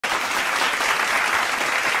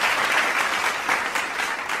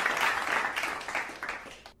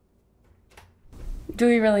Do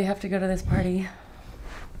we really have to go to this party?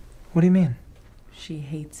 What do you mean? She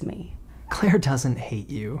hates me. Claire doesn't hate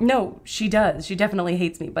you. No, she does. She definitely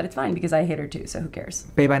hates me, but it's fine because I hate her too, so who cares?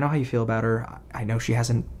 Babe, I know how you feel about her. I know she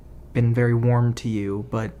hasn't been very warm to you,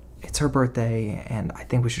 but it's her birthday, and I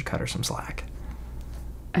think we should cut her some slack.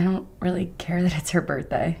 I don't really care that it's her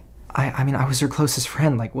birthday. I mean, I was her closest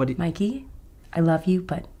friend. Like, what do you... Mikey, I love you,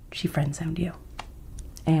 but she friend-zoned you.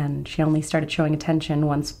 And she only started showing attention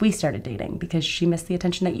once we started dating because she missed the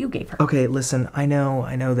attention that you gave her. Okay, listen, I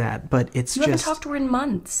know that, but it's You haven't talked to her in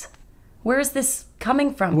months. Where is this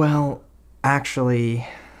coming from? Well, actually,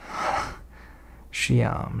 she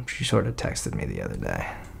sort of texted me the other day.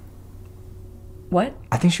 What?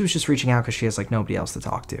 I think she was just reaching out because she has, like, nobody else to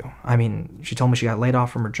talk to. I mean, she told me she got laid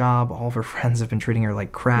off from her job. All of her friends have been treating her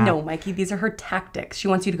like crap. No, Mikey, these are her tactics. She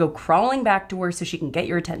wants you to go crawling back to her so she can get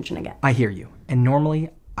your attention again. I hear you. And normally,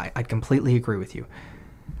 I'd completely agree with you.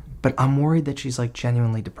 But I'm worried that she's, like,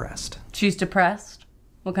 genuinely depressed. She's depressed?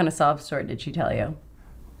 What kind of sob story did she tell you?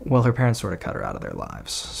 Well, her parents sort of cut her out of their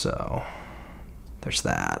lives, so there's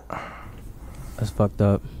that. That's fucked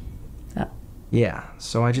up. Yeah,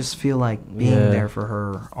 so I just feel like being there for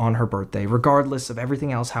her on her birthday, regardless of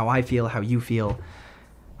everything else, how I feel, how you feel,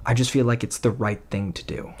 I just feel like it's the right thing to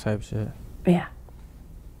do. Type shit. Yeah.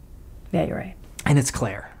 Yeah, you're right. And it's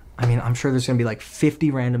Claire. I mean, I'm sure there's going to be like 50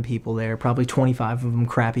 random people there, probably 25 of them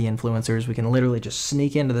crappy influencers. We can literally just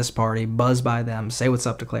sneak into this party, buzz by them, say what's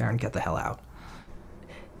up to Claire, and get the hell out.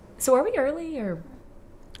 So are we early or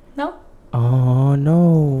no? Oh,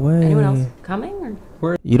 no way. Anyone else coming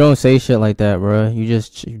or? You don't say shit like that, bro. You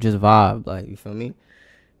just vibe, like, you feel me?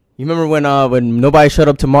 You remember when nobody showed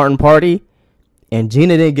up to Martin party and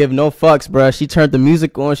Gina didn't give no fucks, bro. She turned the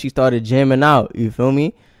music on, she started jamming out, you feel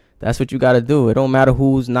me? That's what you gotta do. It don't matter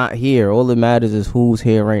who's not here. All that matters is who's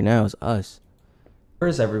here right now. It's us.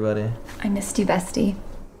 Where's everybody? I missed you, bestie.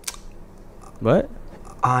 What?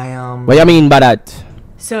 What do you mean by that?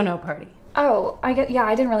 So no party. Oh, I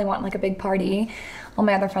didn't really want like a big party. All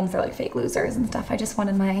my other friends are like fake losers and stuff. I just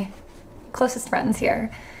wanted my closest friends here.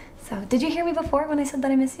 So, did you hear me before when I said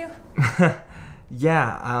that I miss you?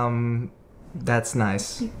 Yeah, that's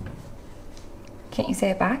nice. Can't you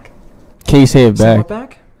say it back? Can you say it Say back? what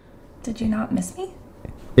back? Did you not miss me?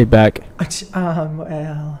 It back.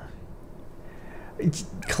 Well,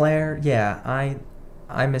 Claire, yeah,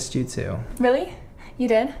 I missed you too. Really? You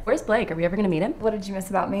did? Where's Blake? Are we ever gonna meet him? What did you miss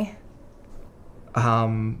about me?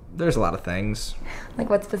 There's a lot of things. Like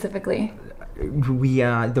what specifically?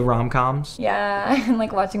 The rom-coms. Yeah, and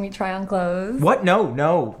like watching me try on clothes. What?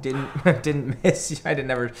 No, didn't miss you. I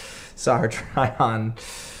never saw her try on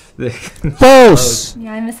the False!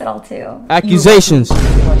 Yeah, I miss it all too. Accusations.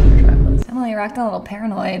 Emily, you're acting a little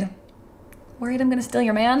paranoid. Worried I'm gonna steal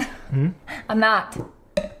your man? Hmm? I'm not.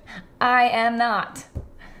 I am not.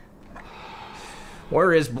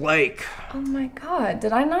 Where is Blake? Oh my god,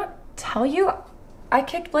 did I not tell you? I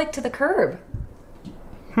kicked Blake to the curb.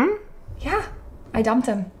 Yeah, I dumped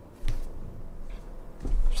him.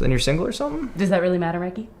 So then you're single or something? Does that really matter,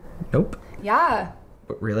 Mikey? Nope. Yeah.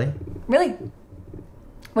 But really? Really?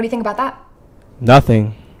 What do you think about that?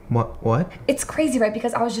 Nothing. What? It's crazy, right?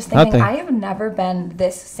 Because I was just thinking, Nothing. I have never been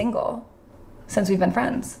this single since we've been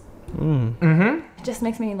friends. Mm-hmm. It just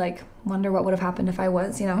makes me, like, wonder what would have happened if I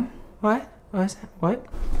was, you know? What? What is that? What?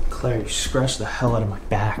 Claire, you scratched the hell out of my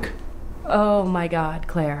back. Oh my god,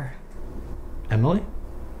 Claire. Emily?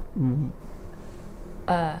 Do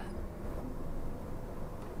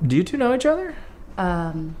you two know each other?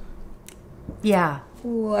 Yeah.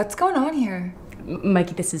 What's going on here?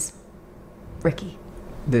 Mikey, this is Ricky.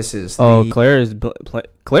 This is Claire is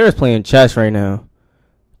playing chess right now.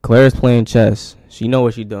 Claire is playing chess. She know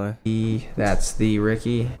what she's doing. That's the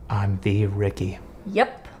Ricky. I'm the Ricky.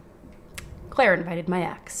 Yep. Claire invited my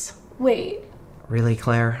ex. Wait, Really,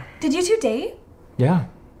 Claire? did you two date? Yeah,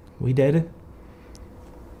 we dated.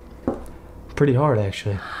 Pretty hard,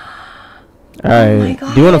 actually. Alright. Oh my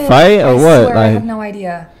God. Do you want to fight or I what? swear, I Like, have no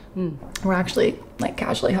idea. We're actually, like,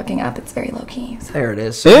 casually hooking up. It's very low-key. So. There it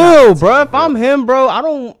is. ew, bro. If I'm him, bro,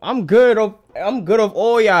 I'm good of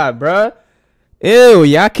all y'all, bro. Ew,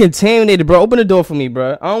 y'all contaminated, bro. Open the door for me,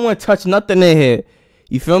 bro. I don't want to touch nothing in here.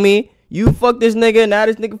 You feel me? You fuck this nigga, now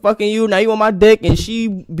this nigga fucking you, now you on my dick, and she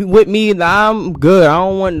be with me, now I'm good. I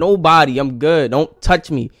don't want nobody. I'm good. Don't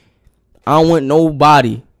touch me. I don't want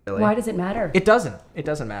nobody. Really. Why does it matter? It doesn't. It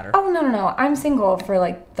doesn't matter. Oh, no. I'm single for,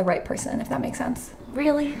 like, the right person, if that makes sense.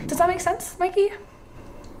 Really? Does that make sense, Mikey?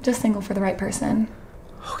 Just single for the right person.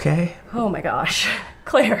 Okay. Oh my gosh.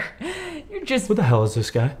 Claire, you're just... Who the hell is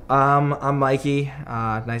this guy? I'm Mikey.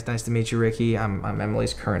 Nice to meet you, Ricky. I'm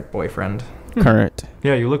Emily's current boyfriend. Current.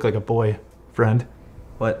 Yeah, you look like a boy, friend.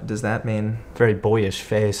 What does that mean? Very boyish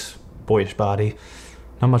face, boyish body.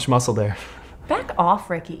 Not much muscle there. Back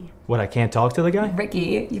off, Ricky. What, I can't talk to the guy?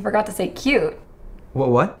 Ricky, you forgot to say cute.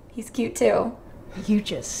 What? He's cute too. You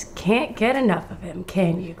just can't get enough of him,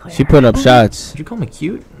 can you, Claire? She put up shots. Did you call me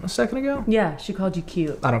cute a second ago? Yeah, she called you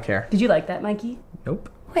cute. I don't care. Did you like that, Mikey? Nope.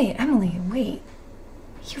 Wait, Emily, wait.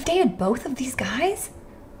 You've dated both of these guys?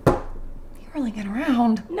 You really get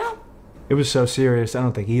around. No. It was so serious, I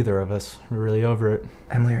don't think either of us were really over it.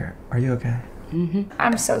 Emily, are you okay?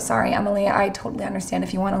 I'm so sorry, Emily. I totally understand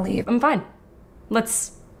if you want to leave. I'm fine.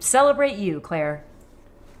 Let's celebrate you, Claire.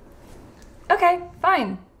 Okay,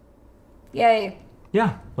 fine. Yay.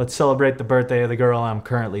 Yeah, let's celebrate the birthday of the girl I'm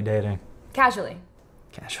currently dating. Casually.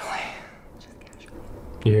 Casually.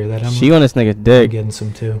 You hear that, Emily? She on this nigga I'm dick. getting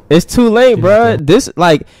some too. It's too late, Yeah, bro. yeah. This,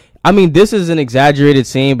 like, I mean, this is an exaggerated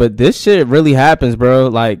scene, but this shit really happens, bro.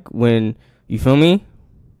 Like, when, you feel me?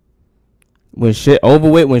 When shit over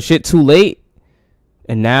with, when shit too late,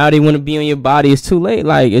 and now they want to be on your body, it's too late.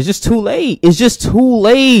 Like, it's just too late. It's just too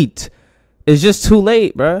late. It's just too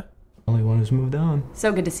late, bro. Only one who's moved on.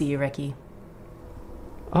 So good to see you, Ricky.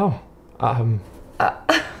 Oh, Oh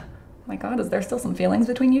my god, is there still some feelings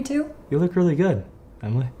between you two? you look really good,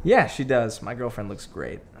 Emily. Yeah, she does. My girlfriend looks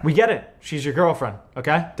great. We get it. She's your girlfriend,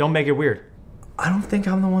 okay? Don't make it weird. I don't think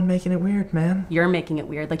I'm the one making it weird, man. You're making it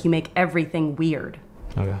weird, like you make everything weird.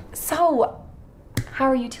 Okay. So, how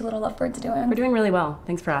are you two little lovebirds We're doing? doing really well.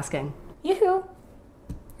 Thanks for asking. Yoo-hoo.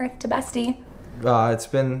 Earth to bestie.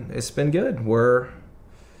 It's been good. We're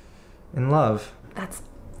in love. That's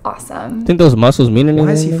awesome. Think those muscles mean anything?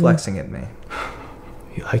 Why is he flexing at me?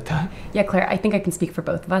 You like that? Yeah, Claire, I think I can speak for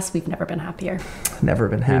both of us. We've never been happier. Never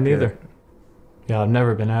been happier. Me neither. Yeah, I've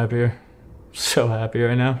never been happier. So happy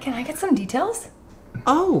right now. Can I get some details?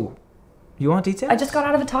 Oh, you want details? I just got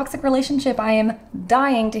out of a toxic relationship. I am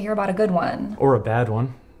dying to hear about a good one. Or a bad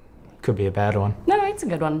one. Could be a bad one. No, it's a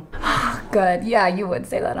good one. Good. Yeah, you would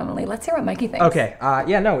say that, Emily. Let's hear what Mikey thinks. Okay.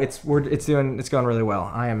 Yeah. No. It's going really well.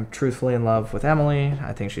 I am truthfully in love with Emily.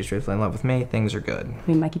 I think she's truthfully in love with me. Things are good. I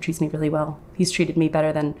mean, Mikey treats me really well. He's treated me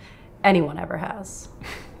better than anyone ever has.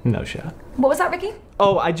 No shot. What was that, Ricky?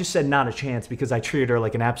 Oh, I just said not a chance because I treated her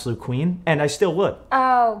like an absolute queen, and I still would.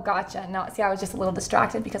 Oh, gotcha. No, see, I was just a little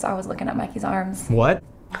distracted because I was looking at Mikey's arms. What?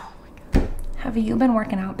 Have you been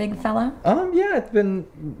working out, big fella? Yeah. It's been.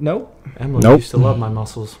 Nope. Emily Nope. used to love my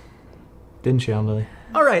muscles. Didn't she, Emily?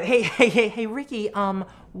 All right. Hey, Ricky.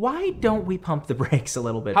 Why don't we pump the brakes a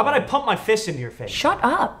little bit? How about I pump my fist into your face? Shut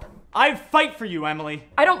up. I fight for you, Emily.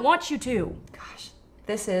 I don't want you to. Gosh,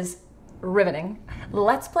 this is riveting.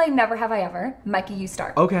 Let's play Never Have I Ever. Mikey, you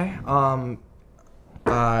start. Okay.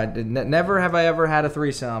 Never have I ever had a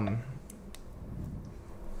threesome.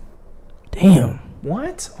 Damn.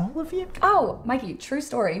 What? All of you? Oh, Mikey, true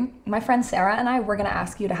story. My friend Sarah and I were going to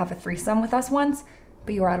ask you to have a threesome with us once,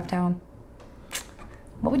 but you were out of town.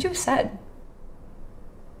 What would you have said?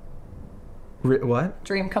 What?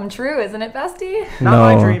 Dream come true, isn't it, bestie? Not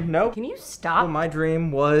No. my dream. Nope. Can you stop? My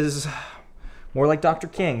dream was more like Dr.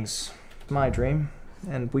 King's. My dream.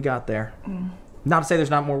 And we got there. Not to say there's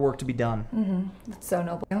not more work to be done. It's so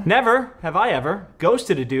noble. Never have I ever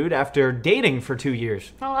ghosted a dude after dating for 2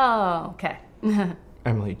 years. Oh, okay.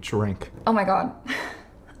 Emily, drink. Oh my god.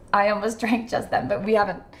 I almost drank just then, but we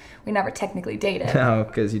never technically dated. No,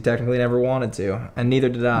 because you technically never wanted to. And neither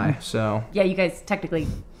did I. So Yeah, you guys technically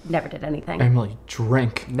never did anything. Emily,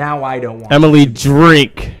 drink. now I don't want Emily,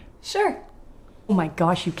 drink. Sure. Oh my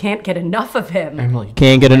gosh, you can't get enough of him. Emily,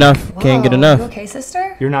 Can't get enough. Can't get Whoa, enough. You okay,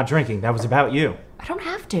 sister? you're not drinking. That was about you. I don't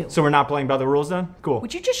have to. So we're not playing by the rules then? Cool.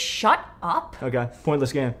 Would you just shut up? Okay,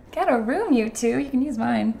 pointless game. Get a room, you two. You can use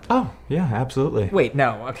mine. Oh, yeah, absolutely. Wait,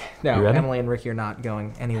 no. Okay. No, You ready? Emily and Ricky are not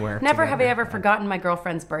going anywhere. Never have I together. ever forgotten my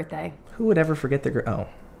girlfriend's birthday. Who would ever forget the girl? Oh.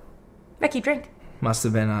 Ricky, drink. Must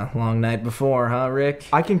have been a long night before, huh, Rick?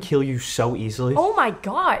 I can kill you so easily. Oh my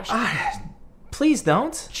gosh. Please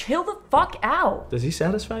don't. Chill the fuck out. Does he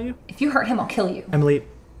satisfy you? If you hurt him, I'll kill you. Emily,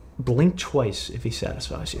 blink twice if he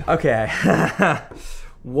satisfies you. Okay.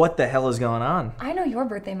 What the hell is going on? I know your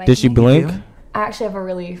birthday, Mikey. Did she blink? I actually have a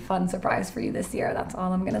really fun surprise for you this year. That's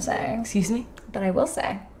all I'm gonna say. Excuse me? But I will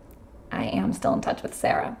say, I am still in touch with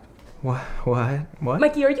Sarah. What?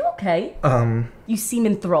 Mikey, are you okay? You seem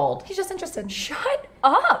enthralled. He's just interested. Shut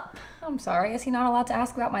up. I'm sorry. Is he not allowed to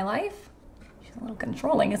ask about my life? She's a little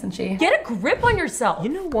controlling, isn't she? Get a grip on yourself. You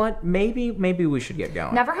know what? Maybe we should get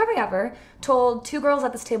going. Never have I ever told two girls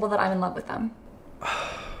at this table that I'm in love with them.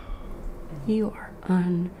 You are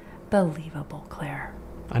unbelievable, Claire.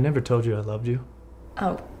 I never told you I loved you.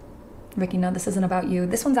 Oh, Ricky, no, this isn't about you.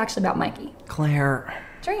 This one's actually about Mikey. Claire.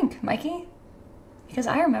 Drink, Mikey. Because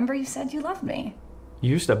I remember you said you loved me. You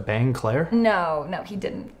used to bang Claire? No, he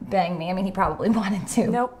didn't bang me. I mean, he probably wanted to.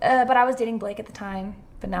 Nope. But I was dating Blake at the time.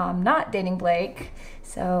 But now I'm not dating Blake.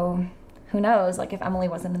 So who knows, like if Emily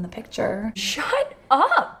wasn't in the picture. Shut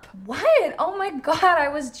up! What? Oh my God, I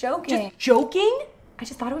was joking. Just joking? I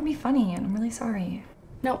just thought it would be funny and I'm really sorry.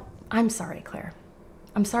 No, I'm sorry, Claire.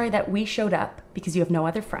 I'm sorry that we showed up because you have no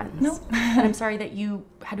other friends. Nope. And I'm sorry that you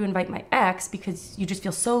had to invite my ex because you just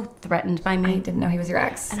feel so threatened by me. I didn't know he was your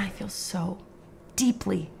ex. And I feel so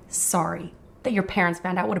deeply sorry that your parents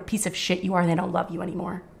found out what a piece of shit you are and they don't love you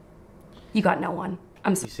anymore. You got no one.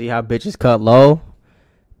 I'm sorry. You see how bitches cut low?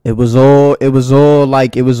 It was all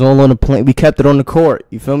on the plane. We kept it on the court.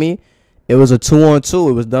 You feel me? It was a 2-on-2.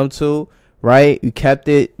 It was them two, right? We kept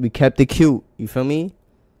it cute. You feel me?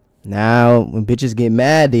 Now, when bitches get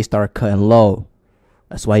mad, they start cutting low.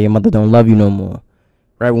 That's why your mother don't love you no more.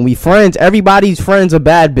 Right? When we friends, everybody's friend's a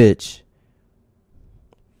bad bitch.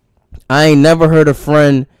 I ain't never heard a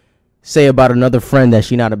friend say about another friend that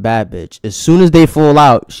she not a bad bitch. As soon as they fall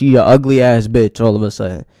out, she a ugly ass bitch all of a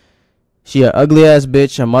sudden. She a ugly ass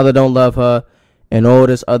bitch, her mother don't love her, and all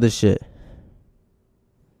this other shit.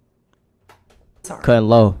 Sorry. Cutting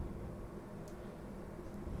low.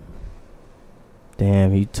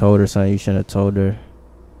 Damn, you told her something you shouldn't have told her.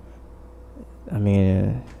 I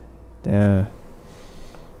mean, damn.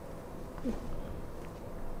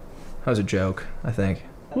 That was a joke, I think.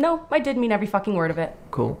 No, I did mean every fucking word of it.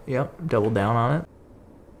 Cool. Yep. Double down on it.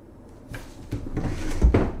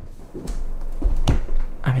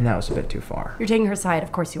 I mean, that was a bit too far. You're taking her side,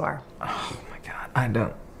 of course you are. Oh my God. I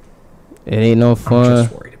don't. It ain't no fun. I'm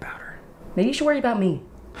just worried about her. Maybe you should worry about me.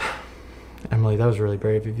 Emily, that was really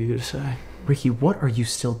brave of you to say. Ricky, what are you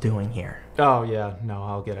still doing here? Oh, yeah. No,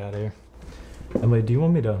 I'll get out of here. Emily, do you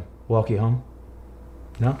want me to walk you home?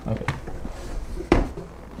 No? Okay.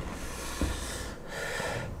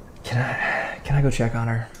 Can I go check on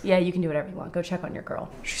her? Yeah, you can do whatever you want. Go check on your girl.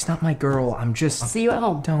 She's not my girl. I'm just... See you at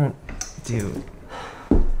home. Don't... Dude.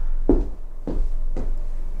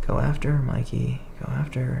 Go after her, Mikey. Go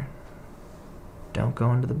after her. Don't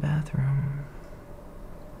go into the bathroom.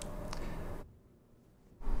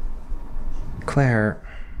 Claire.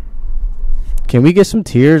 Can we get some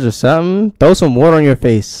tears or something? Throw some water on your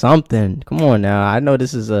face. Something. Come on now. I know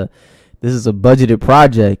this is a budgeted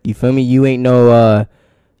project. You feel me? You ain't no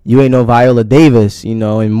Viola Davis, you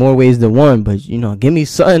know, in more ways than one, but you know, give me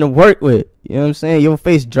something to work with. You know what I'm saying? Your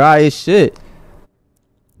face dry as shit.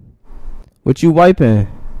 What you wiping?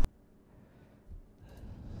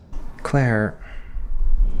 Claire.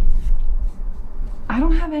 I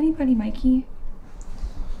don't have anybody, Mikey.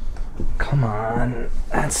 Come on.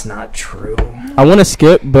 That's not true. I want to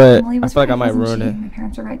skip, but Emily I was feel like I right, might wasn't ruin she? it. My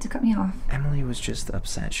parents were right to cut me off. Emily was just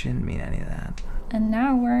upset. She didn't mean any of that. And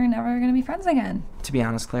now we're never gonna be friends again. To be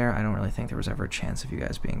honest, Claire, I don't really think there was ever a chance of you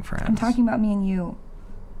guys being friends. I'm talking about me and you.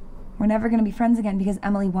 We're never gonna be friends again because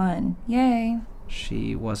Emily won. Yay.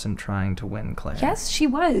 She wasn't trying to win, Claire. Yes, she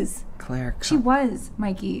was. Claire, She was,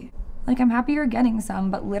 Mikey. Like, I'm happy you're getting some,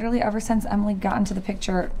 but literally ever since Emily got into the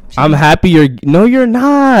picture... I'm happy you're... No, you're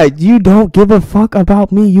not. You don't give a fuck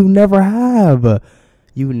about me. You never have.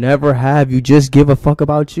 You never have. You just give a fuck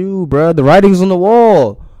about you, bruh. The writing's on the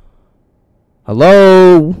wall.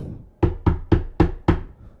 Hello?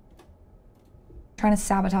 Trying to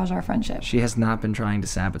sabotage our friendship. She has not been trying to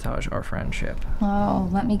sabotage our friendship. Oh,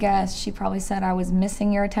 let me guess. She probably said I was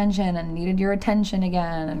missing your attention and needed your attention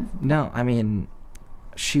again. And No, I mean,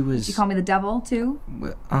 she was... did you call me the devil, too?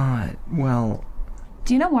 Well...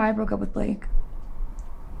 Do you know why I broke up with Blake?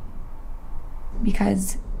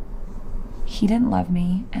 Because he didn't love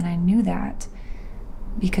me, and I knew that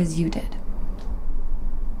because you did.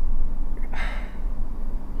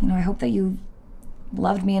 You know, I hope that you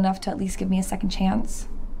loved me enough to at least give me a second chance.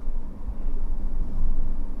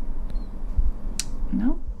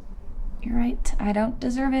 No, you're right. I don't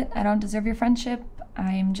deserve it. I don't deserve your friendship.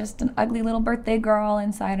 I am just an ugly little birthday girl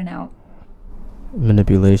inside and out.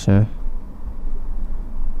 Manipulation.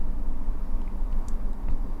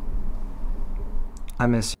 I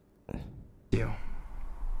miss you.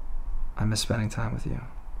 I miss spending time with you.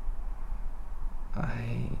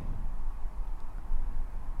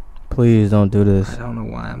 Please don't do this. I don't know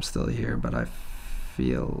why I'm still here, but I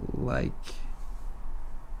feel like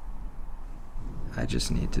I just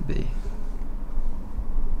need to be.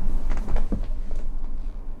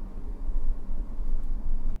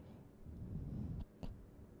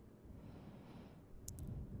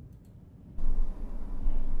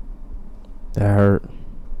 That hurt.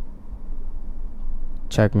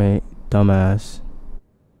 Checkmate, dumbass.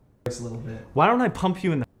 A little bit. Why don't I pump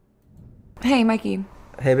you in the... Hey, Mikey.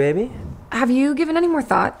 Hey, baby. have you given any more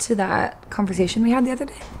thought to that conversation we had the other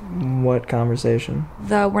day? What conversation?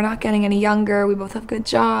 We're not getting any younger, we both have good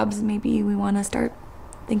jobs, maybe we want to start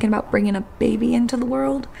thinking about bringing a baby into the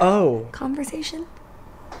world. Oh. Conversation?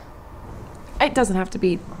 It doesn't have to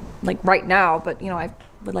be like right now, but I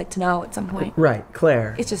would like to know at some point. Right,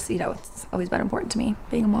 Claire. It's just, it's always been important to me,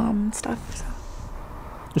 being a mom and stuff, so.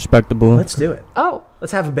 Respectable. Let's do it. Oh.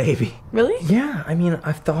 Let's have a baby. Really? Yeah, I mean,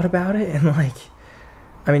 I've thought about it,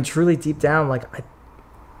 and truly deep down,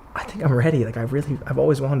 I think I'm ready. I've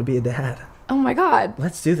always wanted to be a dad. Oh my God.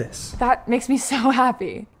 Let's do this. That makes me so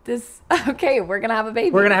happy. Okay, we're gonna have a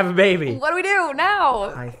baby. We're gonna have a baby. What do we do now?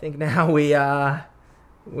 I think now we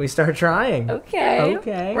start trying. Okay.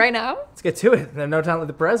 Okay. Right now? Let's get to it. There's no time like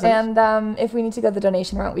the present. And if we need to go the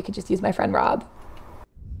donation route, we could just use my friend Rob.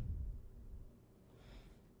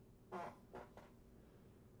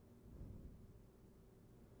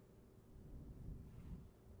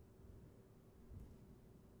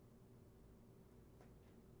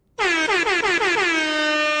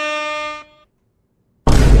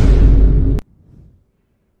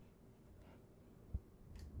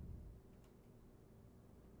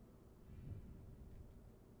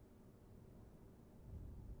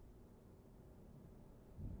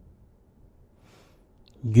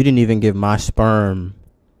 You didn't even give my sperm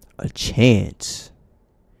a chance.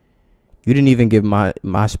 You didn't even give my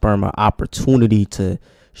sperm an opportunity to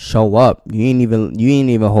show up. You ain't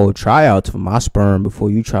even hold tryouts for my sperm before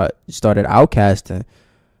you started outcasting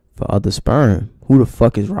for other sperm. Who the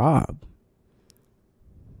fuck is Rob?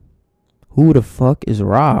 Who the fuck is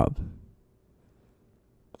Rob?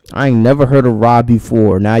 I ain't never heard of Rob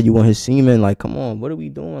before. Now you want his semen? Like, come on, what are we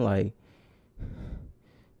doing? Like,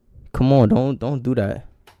 come on, don't do that.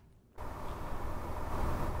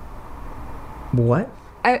 What?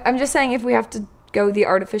 I'm just saying, if we have to go the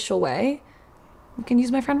artificial way, we can use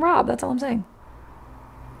my friend Rob. That's all I'm saying.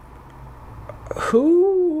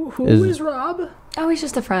 Who is Rob? Oh, he's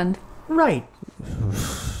just a friend. Right.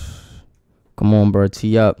 Come on, bro,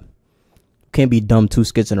 tee up. Can't be dumb 2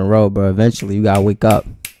 skits in a row, bro. Eventually, you gotta wake up.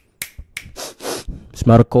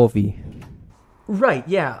 Smell the coffee. Right.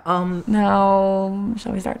 Yeah. No.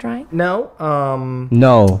 Shall we start trying? No.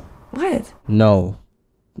 No. What? No.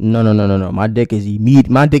 No. My dick is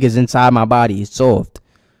inside my body. It's soft.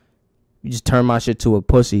 You just turn my shit to a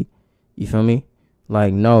pussy. You feel me?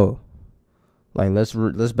 Like, no. Like, let's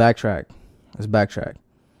backtrack. Let's backtrack.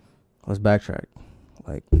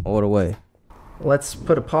 Like, all the way. Let's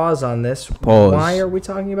put a pause on this. Pause. Why are we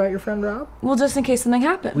talking about your friend Rob? Well, just in case something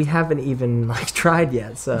happens. We haven't even tried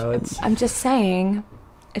yet, so it's. I'm just saying,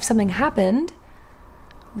 if something happened,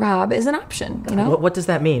 Rob is an option. What does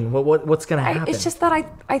that mean? What's gonna happen? It's just that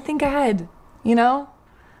I think ahead.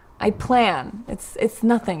 I plan. It's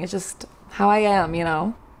nothing. It's just how I am.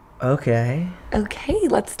 Okay. Okay,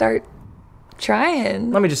 let's start trying.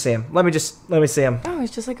 Let me just see him. Let me see him. Oh, he's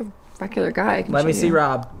just like a regular guy. Let me see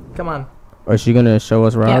Rob. Come on. Is she gonna show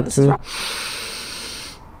us Rob? Yeah, this is Rob.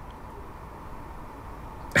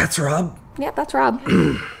 That's Rob. Yeah, that's Rob.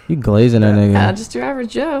 You glazing that nigga. Just your average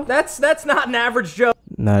Joe. That's not an average Joe.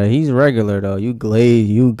 Nah, he's regular though. You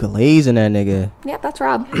glazing that nigga. Yeah, that's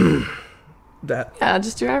Rob. Yeah,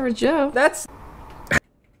 just your average Joe. That's.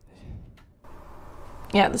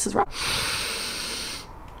 Yeah, this is Rob.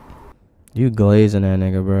 You glazing that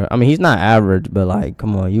nigga, bro. I mean, he's not average, but like,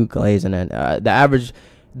 come on, you glazing that.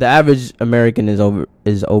 The average American is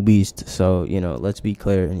obese, so let's be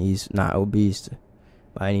clear, and he's not obese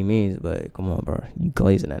by any means. But come on, bro, you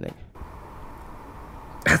glazing that nigga.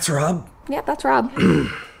 That's Rob. Yeah, that's Rob.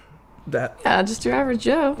 Yeah, just your average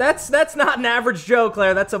Joe. That's not an average Joe,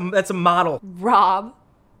 Claire. That's a model. Rob,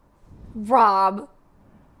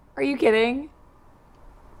 are you kidding?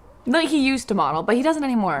 Like, he used to model, but he doesn't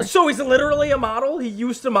anymore. So he's literally a model? He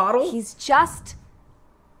used to model? He's just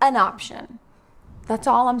an option. That's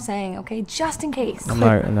all I'm saying, okay? Just in case. I'm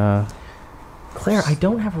not, nah. Claire, I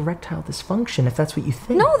don't have erectile dysfunction, if that's what you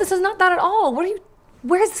think. No, this is not that at all.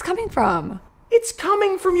 Where is this coming from? It's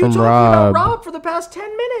coming from you From talking Rob. about Rob for the past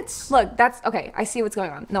 10 minutes. Look, that's, okay, I see what's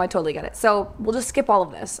going on. No, I totally get it. So, we'll just skip all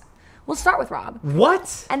of this. We'll start with Rob.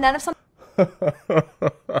 What? And then if something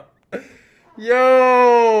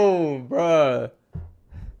Yo, bruh.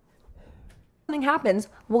 happens,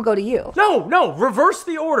 we'll go to you. No, reverse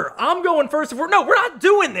the order. I'm going first. We're not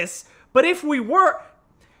doing this. But if we were,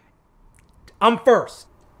 I'm first.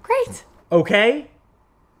 Great. Okay?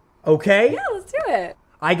 Yeah, let's do it.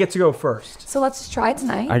 I get to go first. So let's just try it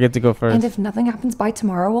tonight. I get to go first. And if nothing happens by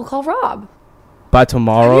tomorrow, we'll call Rob. By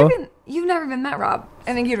tomorrow? You've never even met Rob.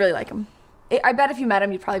 I think you'd really like him. I bet if you met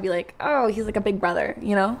him, you'd probably be like, oh, he's like a big brother,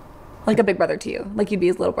 Like a big brother to you. Like you'd be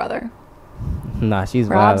his little brother. Nah, she's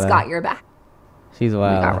Rob's wild. got your back. She's We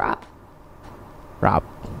wild. got Rob. Rob.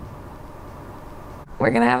 We're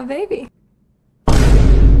gonna have a baby.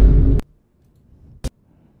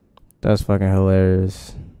 That's fucking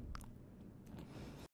hilarious.